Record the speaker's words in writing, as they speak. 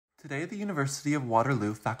Today, the University of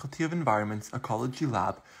Waterloo Faculty of Environment's Ecology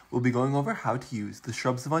Lab will be going over how to use the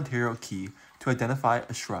Shrubs of Ontario key to identify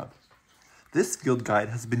a shrub. This field guide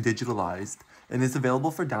has been digitalized and is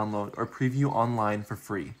available for download or preview online for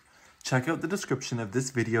free. Check out the description of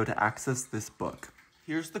this video to access this book.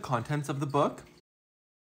 Here's the contents of the book.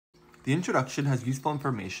 The introduction has useful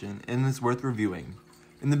information and is worth reviewing.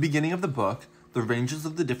 In the beginning of the book, the ranges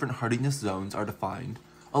of the different hardiness zones are defined,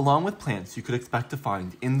 along with plants you could expect to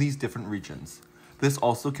find in these different regions. This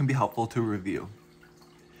also can be helpful to review.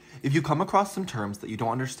 If you come across some terms that you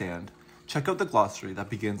don't understand, check out the glossary that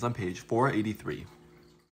begins on page 483.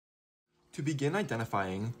 To begin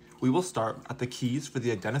identifying, we will start at the keys for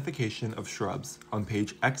the identification of shrubs on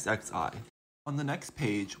page XXI. On the next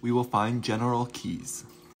page, we will find general keys.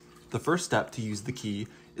 The first step to use the key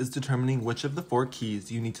is determining which of the 4 keys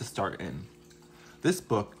you need to start in. This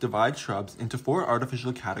book divides shrubs into 4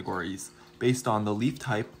 artificial categories based on the leaf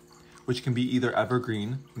type, which can be either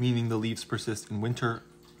evergreen, meaning the leaves persist in winter,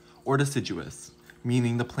 or deciduous,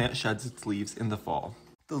 meaning the plant sheds its leaves in the fall.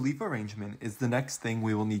 The leaf arrangement is the next thing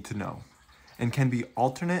we will need to know, and can be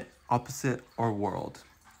alternate, opposite, or whorled.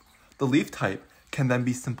 The leaf type can then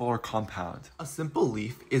be simple or compound. A simple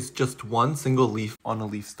leaf is just one single leaf on a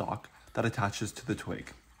leaf stalk that attaches to the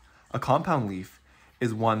twig. A compound leaf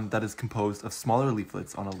is one that is composed of smaller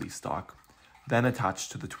leaflets on a leaf stalk, then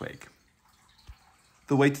attached to the twig.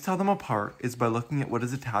 The way to tell them apart is by looking at what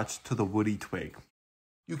is attached to the woody twig.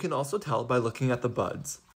 You can also tell by looking at the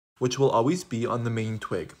buds, which will always be on the main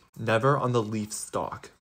twig, never on the leaf stalk.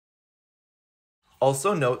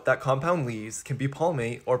 Also note that compound leaves can be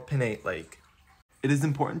palmate or pinnate-like. It is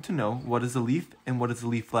important to know what is a leaf and what is a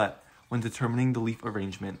leaflet when determining the leaf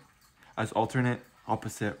arrangement as alternate,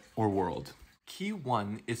 opposite, or whorled. Key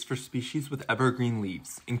 1 is for species with evergreen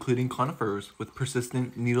leaves, including conifers with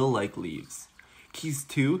persistent needle-like leaves. Keys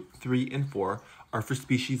 2, 3, and 4 are for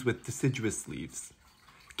species with deciduous leaves.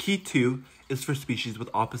 Key 2 is for species with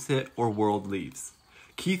opposite or whorled leaves.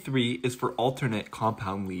 Key 3 is for alternate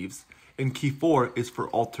compound leaves, and Key 4 is for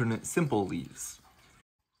alternate simple leaves.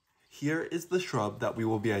 Here is the shrub that we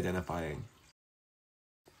will be identifying.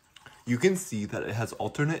 You can see that it has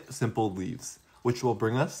alternate simple leaves, which will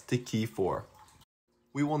bring us to Key 4.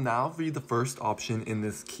 We will now read the first option in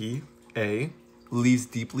this key. A. Leaves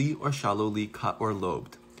deeply or shallowly cut or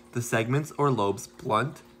lobed. The segments or lobes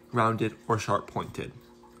blunt, rounded, or sharp-pointed.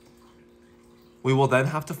 We will then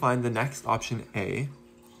have to find the next option A.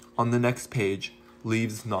 On the next page,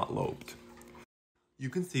 leaves not lobed. You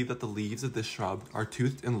can see that the leaves of this shrub are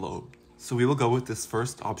toothed and lobed, so we will go with this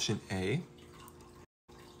first option A.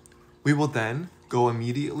 We will then go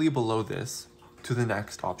immediately below this to the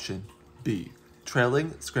next option, B,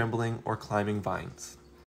 trailing, scrambling, or climbing vines.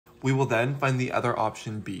 We will then find the other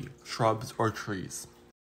option B, shrubs or trees.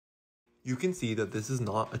 You can see that this is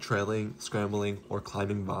not a trailing, scrambling, or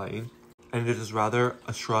climbing vine, and it is rather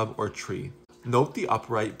a shrub or tree. Note the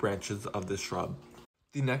upright branches of this shrub.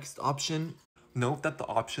 The next option, note that the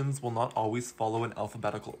options will not always follow in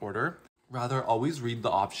alphabetical order. Rather, always read the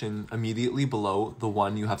option immediately below the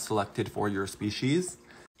one you have selected for your species.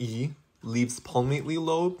 E, leaves palmately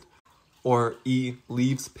lobed, or E,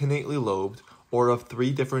 leaves pinnately lobed, or of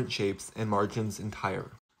 3 different shapes and margins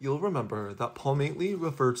entire. You'll remember that palmately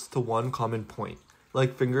refers to one common point,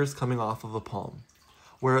 like fingers coming off of a palm,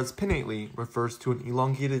 whereas pinnately refers to an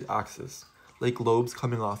elongated axis, like lobes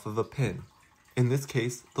coming off of a pin. In this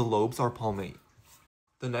case, the lobes are palmate.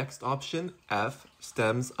 The next option, F,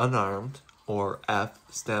 stems unarmed, or F,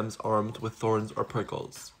 stems armed with thorns or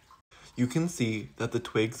prickles. You can see that the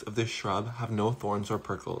twigs of this shrub have no thorns or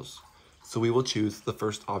prickles, so we will choose the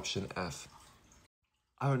first option, F.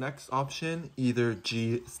 Our next option, either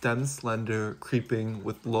G, stems slender, creeping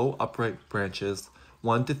with low upright branches,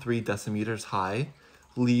 1 to 3 decimeters high,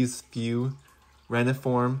 leaves few,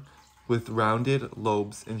 reniform, with rounded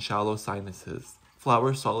lobes and shallow sinuses,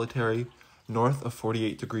 flowers solitary, north of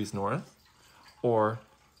 48 degrees north, or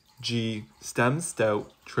G, stems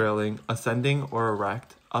stout, trailing, ascending or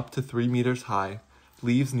erect, up to 3 meters high,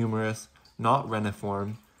 leaves numerous, not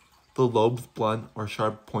reniform, the lobes blunt or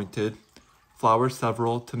sharp-pointed, flowers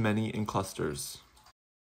several to many in clusters.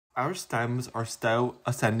 Our stems are stout,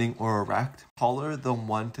 ascending or erect, taller than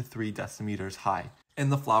 1 to 3 decimeters high, and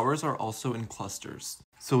the flowers are also in clusters,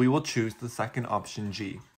 so we will choose the second option,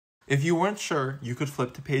 G. If you weren't sure, you could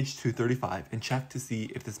flip to page 235 and check to see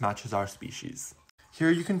if this matches our species.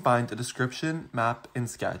 Here you can find a description, map, and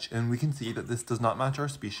sketch, and we can see that this does not match our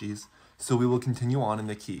species, so we will continue on in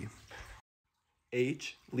the key.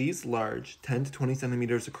 H, leaves large, 10 to 20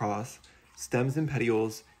 centimeters across, stems and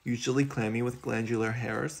petioles, usually clammy with glandular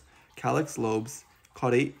hairs, calyx lobes,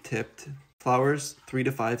 caudate tipped, flowers 3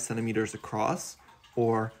 to 5 centimeters across,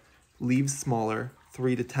 or leaves smaller,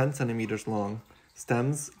 3 to 10 centimeters long,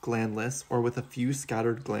 stems glandless or with a few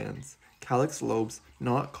scattered glands, calyx lobes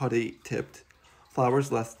not caudate tipped,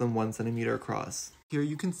 flowers less than 1 centimeter across. Here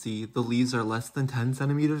you can see the leaves are less than 10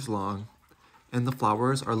 centimeters long and the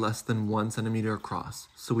flowers are less than 1 centimeter across,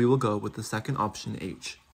 so we will go with the second option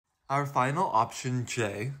H. Our final option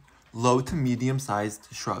J, low to medium-sized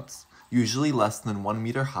shrubs, usually less than 1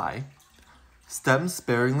 meter high, stems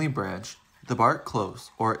sparingly branched, the bark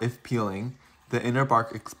close, or if peeling, the inner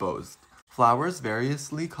bark exposed, flowers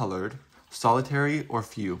variously colored, solitary or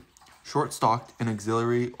few, short-stalked in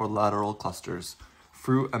axillary or lateral clusters,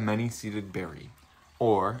 fruit a many-seeded berry.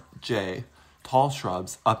 Or J, tall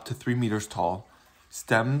shrubs up to 3 meters tall,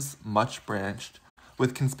 stems much branched,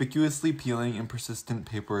 with conspicuously peeling and persistent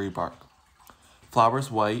papery bark. Flowers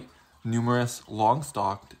white, numerous,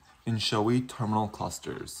 long-stalked, in showy terminal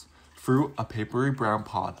clusters. Fruit a papery brown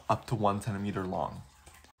pod up to 1 centimeter long.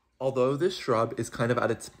 Although this shrub is kind of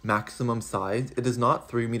at its maximum size, it is not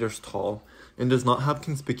 3 meters tall and does not have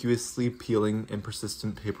conspicuously peeling and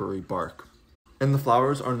persistent papery bark. And the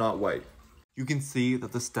flowers are not white. You can see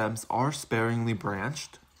that the stems are sparingly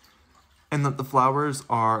branched and that the flowers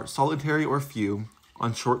are solitary or few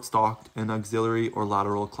on short-stalked and axillary or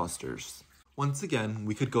lateral clusters. Once again,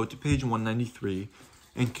 we could go to page 193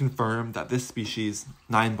 and confirm that this species,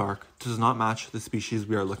 9-bark, does not match the species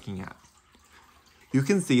we are looking at. You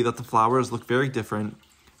can see that the flowers look very different,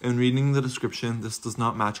 and reading the description, this does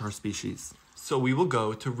not match our species. So we will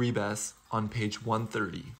go to Shrubs on page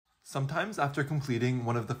 130. Sometimes after completing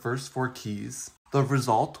one of the first 4 keys, the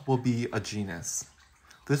result will be a genus.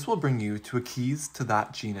 This will bring you to a keys to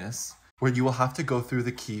that genus, where you will have to go through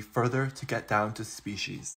the key further to get down to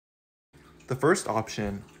species. The first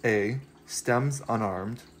option, A, stems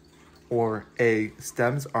unarmed, or A,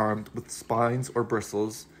 stems armed with spines or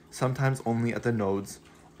bristles, sometimes only at the nodes,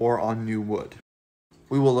 or on new wood.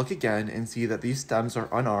 We will look again and see that these stems are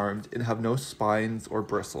unarmed and have no spines or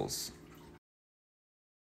bristles.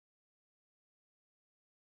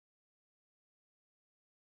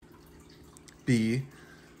 B,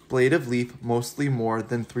 blade of leaf mostly more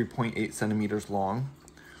than 3.8 centimeters long,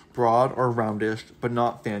 broad or roundish but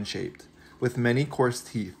not fan-shaped, with many coarse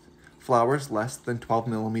teeth, flowers less than 12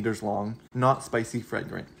 millimeters long, not spicy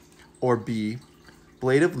fragrant. Or B,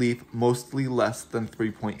 blade of leaf mostly less than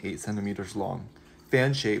 3.8 centimeters long,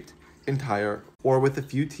 fan-shaped, entire, or with a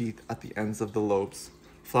few teeth at the ends of the lobes,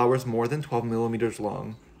 flowers more than 12 millimeters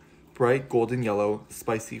long, bright golden yellow,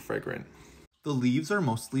 spicy fragrant. The leaves are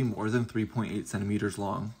mostly more than 3.8 centimeters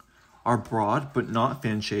long, are broad but not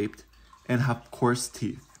fan-shaped, and have coarse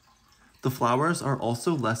teeth. The flowers are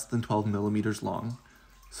also less than 12 millimeters long,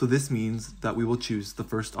 so this means that we will choose the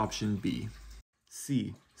first option B.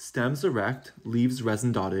 C, stems erect, leaves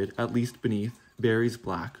resin dotted, at least beneath, berries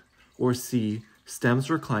black. Or C,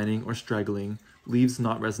 stems reclining or straggling, leaves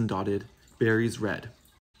not resin dotted, berries red.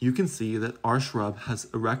 You can see that our shrub has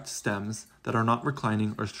erect stems that are not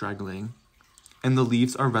reclining or straggling, and the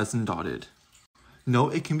leaves are resin dotted.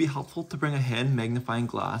 Note it can be helpful to bring a hand magnifying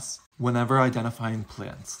glass whenever identifying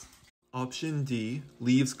plants. Option D,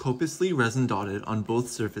 leaves copiously resin dotted on both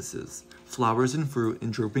surfaces, flowers and fruit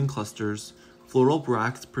in drooping clusters, floral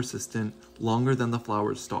bracts persistent, longer than the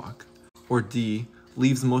flower stalk. Or D,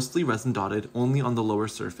 leaves mostly resin dotted only on the lower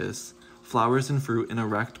surface, flowers and fruit in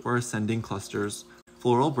erect or ascending clusters,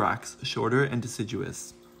 floral bracts shorter and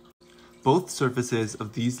deciduous. Both surfaces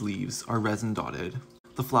of these leaves are resin dotted.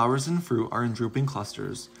 The flowers and fruit are in drooping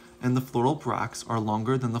clusters, and the floral bracts are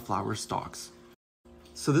longer than the flower stalks.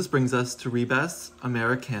 So this brings us to Shrubs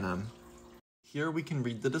americanum. Here we can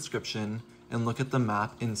read the description and look at the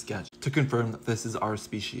map in Sketch to confirm that this is our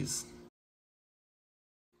species.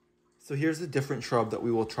 So here's a different shrub that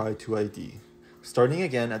we will try to ID. Starting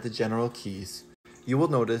again at the general keys, you will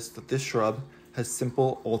notice that this shrub has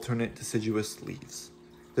simple alternate deciduous leaves.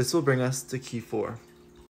 This will bring us to key 4.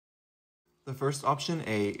 The first option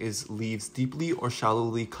A is leaves deeply or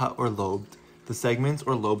shallowly cut or lobed, the segments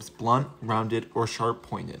or lobes blunt, rounded, or sharp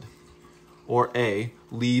pointed. Or A,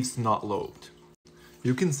 leaves not lobed.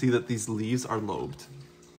 You can see that these leaves are lobed.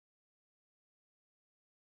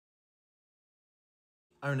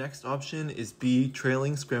 Our next option is B,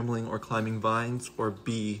 trailing, scrambling, or climbing vines, or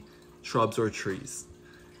B, shrubs or trees.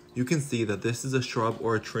 You can see that this is a shrub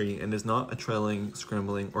or a tree and is not a trailing,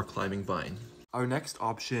 scrambling, or climbing vine. Our next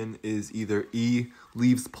option is either E,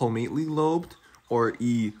 leaves palmately lobed, or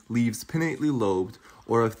E, leaves pinnately lobed,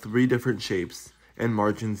 or of 3 different shapes, and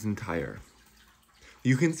margins entire.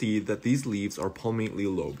 You can see that these leaves are palmately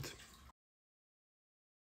lobed.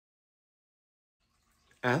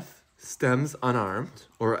 F. Stems unarmed,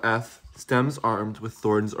 or F. Stems armed with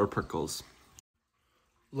thorns or prickles.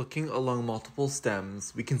 Looking along multiple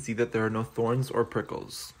stems, we can see that there are no thorns or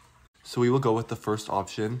prickles. So we will go with the first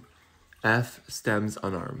option, F. Stems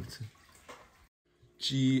unarmed.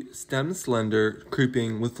 G. Stems slender,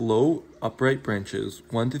 creeping with low, upright branches,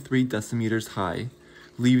 1 to 3 decimeters high.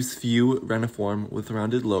 Leaves few, reniform, with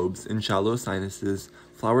rounded lobes and shallow sinuses.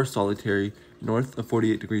 Flowers solitary, north of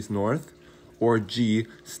 48 degrees north. Or G.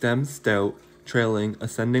 Stems stout, trailing,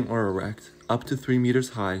 ascending or erect, up to 3 meters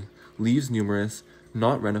high. Leaves numerous,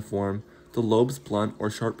 not reniform. The lobes blunt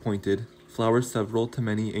or sharp-pointed. Flowers several to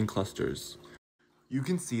many in clusters. You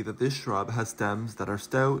can see that this shrub has stems that are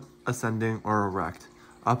stout, ascending, or erect,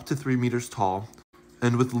 up to 3 meters tall,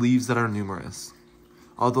 and with leaves that are numerous.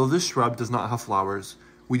 Although this shrub does not have flowers,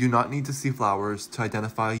 we do not need to see flowers to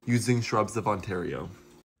identify using Shrubs of Ontario.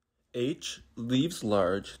 H. Leaves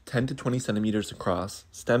large, 10 to 20 centimeters across,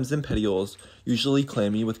 stems and petioles, usually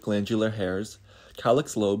clammy with glandular hairs,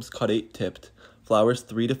 calyx lobes caudate-tipped, flowers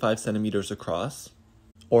 3 to 5 centimeters across.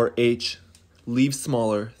 Or H. Leaves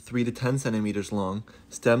smaller, 3 to 10 centimeters long,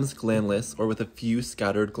 stems glandless or with a few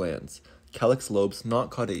scattered glands, calyx lobes not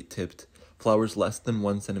caudate-tipped, flowers less than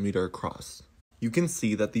 1 centimeter across. You can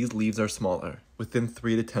see that these leaves are smaller, within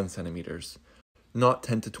 3 to 10 centimeters, not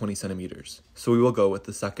 10 to 20 centimeters, so we will go with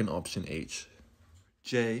the second option H.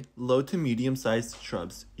 J. Low to medium-sized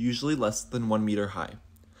shrubs, usually less than 1 meter high.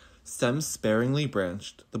 Stems sparingly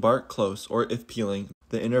branched, the bark close or, if peeling,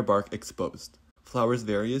 the inner bark exposed. Flowers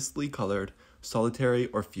variously colored, solitary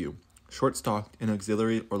or few, short-stalked in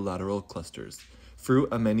auxiliary or lateral clusters. Fruit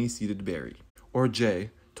a many-seeded berry. Or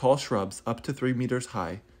J. Tall shrubs up to 3 meters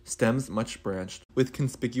high, stems much branched, with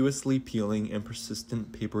conspicuously peeling and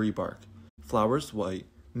persistent papery bark. Flowers white,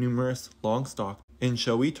 numerous, long-stalked, in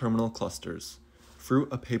showy terminal clusters. Fruit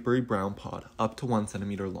a papery brown pod up to 1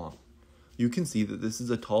 centimeter long. You can see that this is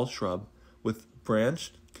a tall shrub with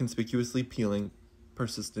branched, conspicuously peeling,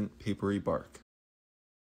 persistent papery bark.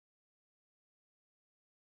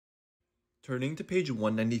 Turning to page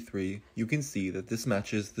 193, you can see that this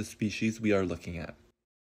matches the species we are looking at.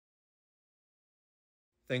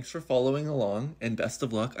 Thanks for following along, and best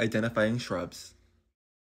of luck identifying shrubs.